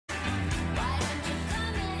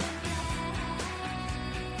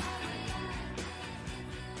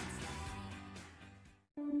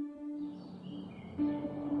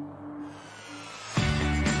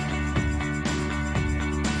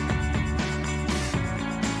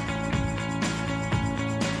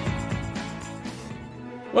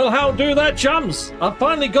Well, how do that, chums? I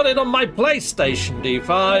finally got it on my PlayStation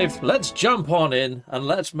D5. Let's jump on in and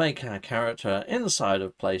let's make our character inside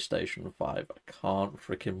of PlayStation 5. I can't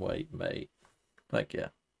freaking wait, mate. Heck yeah.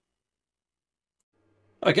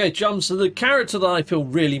 Okay, chums, so the character that I feel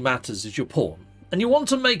really matters is your pawn. And you want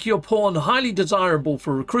to make your pawn highly desirable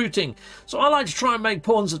for recruiting. So I like to try and make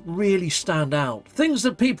pawns that really stand out. Things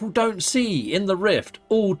that people don't see in the Rift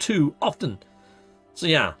all too often. So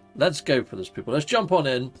yeah, let's go for this, people. Let's jump on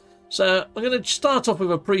in. So I'm going to start off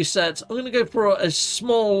with a preset. I'm going to go for a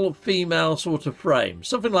small female sort of frame.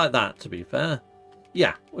 Something like that, to be fair.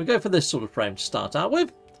 Yeah, we'll go for this sort of frame to start out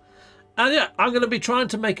with. And yeah, I'm going to be trying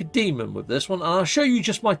to make a demon with this one. And I'll show you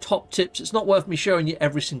just my top tips. It's not worth me showing you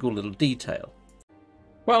every single little detail.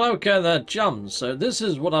 Well, okay there, chums. So this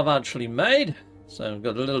is what I've actually made. So I've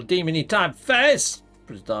got a little demon-y type face.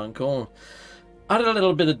 Pretty darn cool. I had a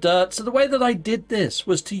little bit of dirt. So the way that I did this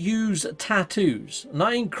was to use tattoos. And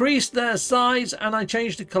I increased their size and I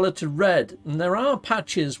changed the colour to red. And there are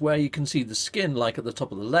patches where you can see the skin, like at the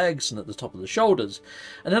top of the legs and at the top of the shoulders.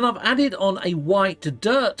 And then I've added on a white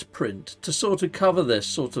dirt print to sort of cover this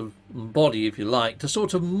sort of body, if you like, to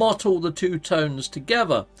sort of mottle the two tones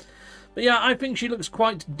together. But yeah, I think she looks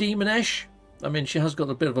quite demonish. I mean, she has got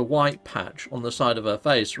a bit of a white patch on the side of her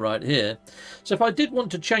face right here. So if I did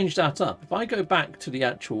want to change that up, if I go back to the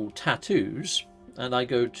actual tattoos and I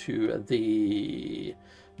go to the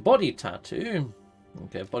body tattoo,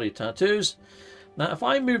 okay, body tattoos. Now, if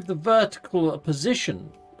I move the vertical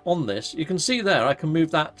position on this, you can see there, I can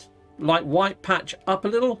move that light white patch up a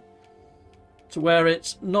little to where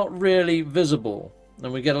it's not really visible.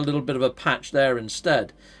 And we get a little bit of a patch there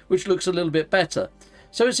instead, which looks a little bit better.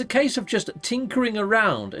 So it's a case of just tinkering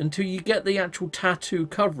around until you get the actual tattoo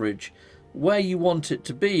coverage where you want it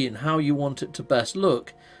to be and how you want it to best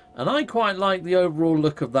look. And I quite like the overall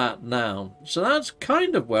look of that now. So that's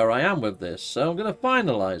kind of where I am with this. So I'm going to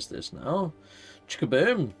finalize this now.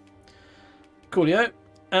 Chickaboom. Coolio.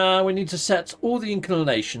 We need to set all the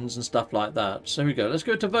inclinations and stuff like that. So here we go. Let's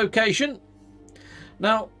go to vocation.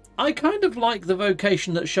 Now, I kind of like the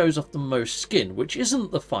vocation that shows off the most skin, which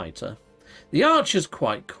isn't the fighter. The archer's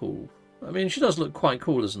quite cool. I mean, she does look quite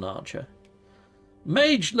cool as an archer.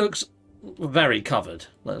 Mage looks very covered,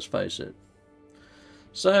 let's face it.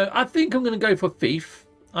 So I think I'm going to go for thief.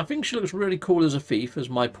 I think she looks really cool as a thief, as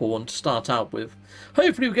my pawn to start out with.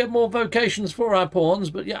 Hopefully we get more vocations for our pawns,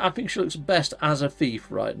 but yeah, I think she looks best as a thief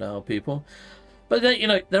right now, people. But you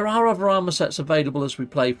know, there are other armor sets available as we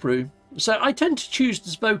play through. So I tend to choose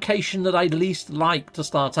this vocation that I least like to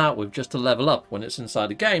start out with, just to level up when it's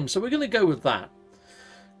inside a game. So we're going to go with that.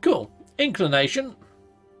 Cool. Inclination.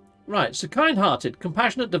 Right, so kind-hearted,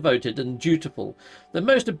 compassionate, devoted and dutiful. The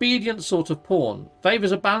most obedient sort of pawn.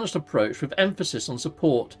 Favours a balanced approach with emphasis on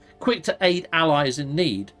support. Quick to aid allies in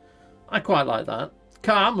need. I quite like that.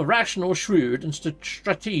 Calm, rational, shrewd and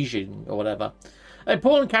strategic or whatever. A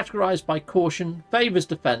pawn categorised by caution, favours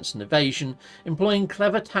defence and evasion, employing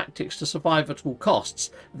clever tactics to survive at all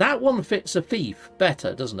costs. That one fits a thief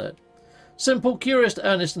better, doesn't it? Simple, curious,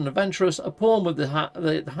 earnest and adventurous, a pawn with the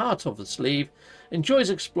heart of the sleeve,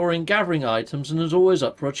 enjoys exploring, gathering items and is always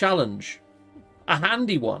up for a challenge. A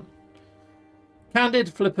handy one.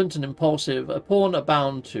 Candid, flippant and impulsive, a pawn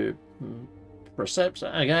abound to percepts,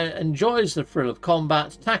 again, enjoys the thrill of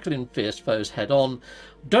combat, tackling fierce foes head on.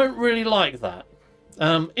 Don't really like that.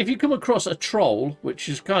 If you come across a troll, which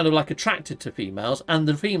is kind of like attracted to females, and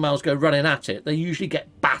the females go running at it, they usually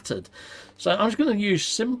get battered. So I'm just going to use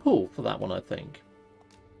simple for that one, I think.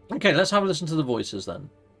 Okay, let's have a listen to the voices then.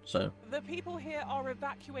 So the people here are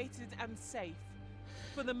evacuated and safe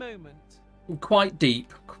for the moment. Quite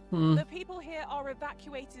deep. The people here are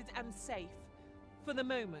evacuated and safe for the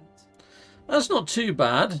moment. That's not too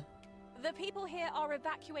bad. The people here are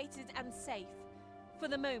evacuated and safe for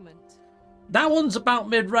the moment. That one's about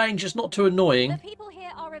mid-range, it's not too annoying. The people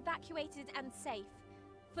here are evacuated and safe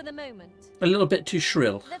for the moment. A little bit too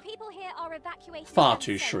shrill. The people here are evacuated. Far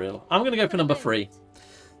too shrill. I'm going to go for number 3.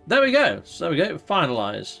 There we go. So there we go.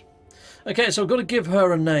 Finalise. Okay, so I've got to give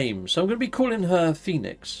her a name. So I'm going to be calling her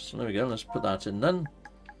Phoenix. So there we go. Let's put that in then.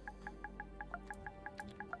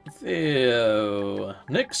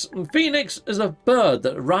 Phoenix is a bird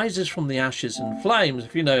that rises from the ashes in flames.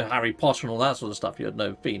 If you know Harry Potter and all that sort of stuff, you'd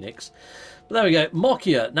know Phoenix. But there we go.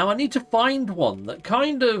 Mokia. Now I need to find one that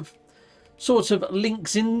kind of sort of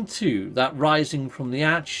links into that rising from the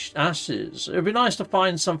ashes. It would be nice to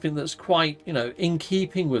find something that's quite, you know, in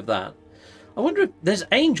keeping with that. I wonder if there's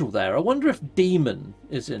Angel there. I wonder if Demon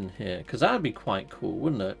is in here, because that would be quite cool,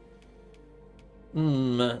 wouldn't it?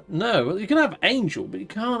 No, you can have angel, but you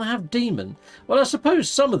can't have demon. Well, I suppose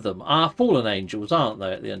some of them are fallen angels, aren't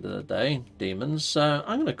they, at the end of the day? Demons. So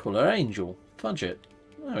I'm going to call her Angel. Fudge it.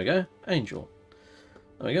 There we go. Angel.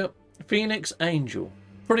 There we go. Phoenix Angel.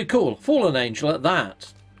 Pretty cool. Fallen angel at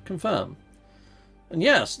that. Confirm. And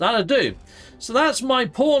yes, that'll do. So that's my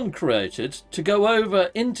pawn created to go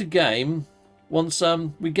over into game once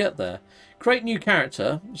we get there. Create new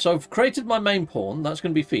character. So I've created my main pawn. That's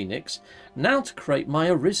going to be Phoenix. Now to create my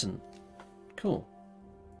Arisen. Cool.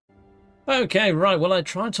 Okay, right. Well, I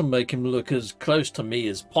tried to make him look as close to me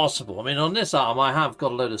as possible. I mean, on this arm, I have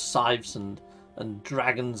got a load of scythes and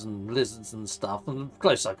dragons and lizards and stuff. And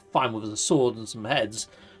close I can find with a sword and some heads.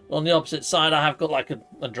 On the opposite side, I have got like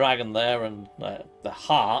a dragon there and the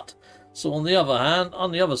heart. So on the other hand,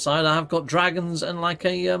 on the other side, I have got dragons and like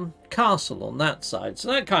a castle on that side.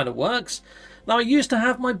 So that kind of works. Now, I used to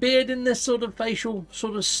have my beard in this sort of facial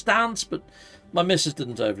sort of stance, but my missus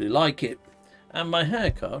didn't overly like it. And my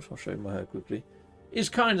haircut, I'll show you my hair quickly, is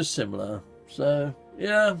kind of similar. So,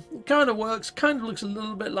 yeah, it kind of works. Kind of looks a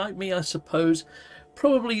little bit like me, I suppose.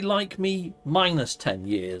 Probably like me minus 10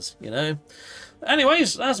 years, you know.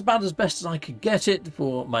 Anyways, that's about as best as I could get it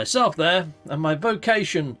for myself there. And my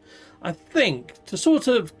vocation, I think, to sort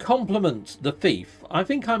of complement the thief, I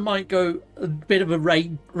think I might go a bit of a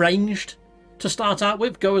ranged to start out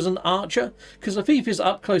with. Go as an archer, because the thief is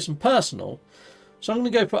up close and personal. So I'm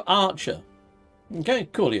going to go for archer. Okay,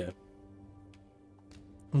 coolio.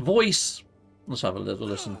 Voice. Let's have a little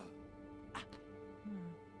listen.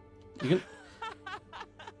 You can...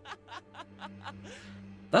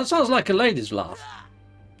 That sounds like a lady's laugh.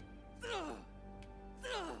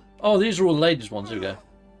 Oh, these are all ladies' ones. Here we go.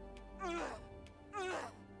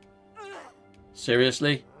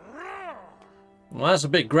 Seriously? Well, that's a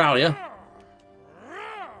bit growlier.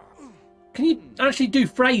 Can you actually do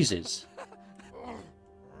phrases?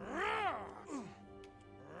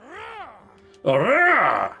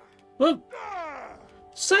 Well,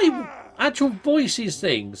 say actual voices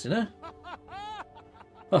things, you know?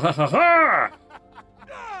 Ha ha ha ha!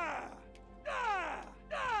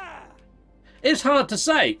 It's hard to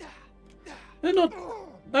say. They're not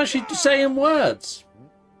actually saying words.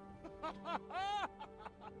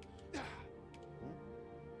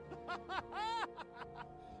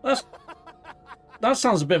 That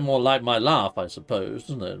sounds a bit more like my laugh, I suppose,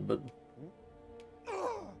 doesn't it? But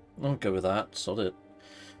I'll go with that. Sod it.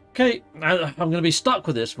 Okay, I'm going to be stuck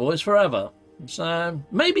with this voice forever. So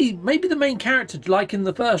maybe the main character, like in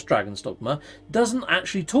the first Dragon's Dogma, doesn't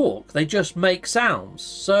actually talk. They just make sounds.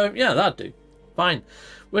 So yeah, that'd do. Fine.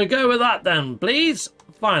 We'll go with that then, please.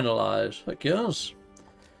 Finalise. Heck yes.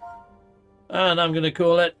 And I'm going to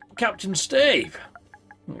call it Captain Steve.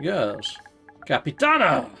 Yes.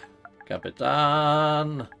 Capitano.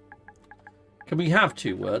 Capitan. Can we have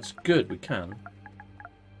two words? Good, we can.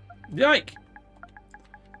 Yike.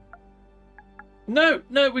 No,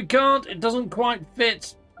 we can't. It doesn't quite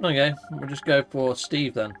fit. Okay, we'll just go for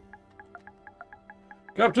Steve then.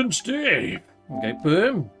 Captain Steve. Okay,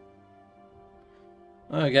 boom.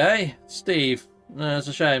 Okay, Steve. No, it's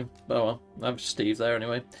a shame. Oh well, I have Steve there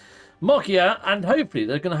anyway. Mokia, and hopefully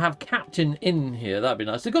they're going to have Captain in here. That'd be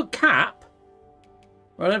nice. They've got Cap.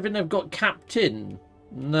 I don't think they've got Captain.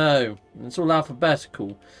 No, it's all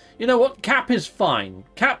alphabetical. You know what? Cap is fine.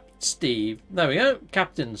 Cap Steve. There we go.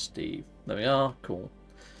 Captain Steve. There we are. Cool.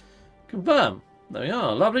 Confirm. There we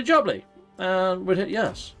are. Lovely jubbly. And we'll hit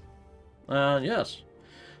yes. And yes.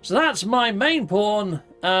 So that's my main pawn.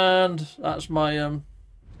 And that's my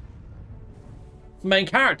main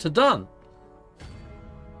character done.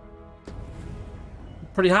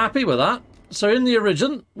 Pretty happy with that. So in the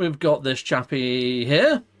origin, we've got this chappy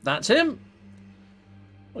here. That's him.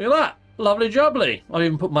 Look at that. Lovely jubbly. I've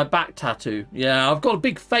even put my back tattoo. Yeah, I've got a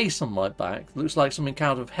big face on my back. Looks like something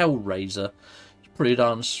out of Hellraiser. It's pretty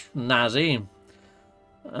darn snazzy.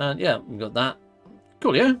 And yeah, we've got that.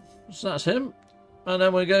 Coolio. So that's him. And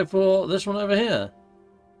then we go for this one over here.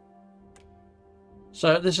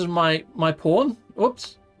 So this is my pawn.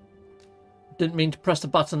 Whoops. Didn't mean to press the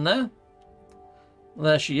button there.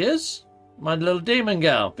 There she is. My little demon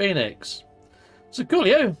girl, Phoenix. So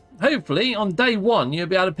coolio. Hopefully on day one you'll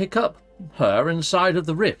be able to pick up her inside of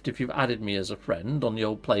the Rift if you've added me as a friend on the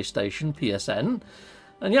old PlayStation PSN.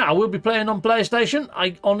 And yeah, I will be playing on PlayStation.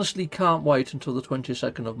 I honestly can't wait until the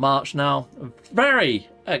 22nd of March now. Very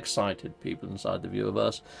excited people inside the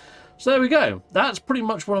viewerverse. So there we go. That's pretty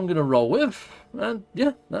much what I'm going to roll with. And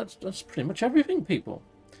yeah, that's pretty much everything, people.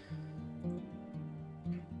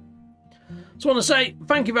 So I want to say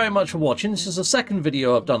thank you very much for watching. This is the second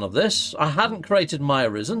video I've done of this. I hadn't created my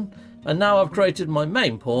Arisen, and now I've created my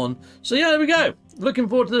main pawn. So yeah, there we go. Looking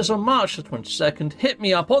forward to this on March the 22nd. Hit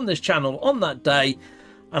me up on this channel on that day,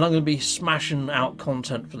 and I'm going to be smashing out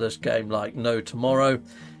content for this game like no tomorrow.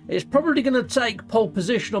 It's probably going to take pole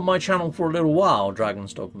position on my channel for a little while,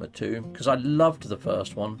 Dragon's Dogma 2, because I loved the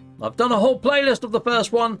first one. I've done a whole playlist of the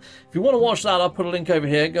first one. If you want to watch that, I'll put a link over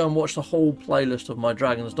here. Go and watch the whole playlist of my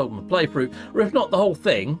Dragon's Dogma playthrough, or if not the whole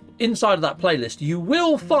thing, inside of that playlist you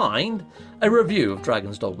will find a review of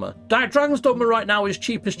Dragon's Dogma. Dragon's Dogma right now is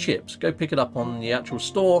cheap as chips. Go pick it up on the actual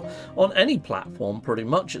store, on any platform pretty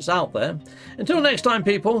much, it's out there. Until next time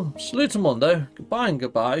people, salutamondo, goodbye and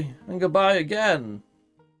goodbye again.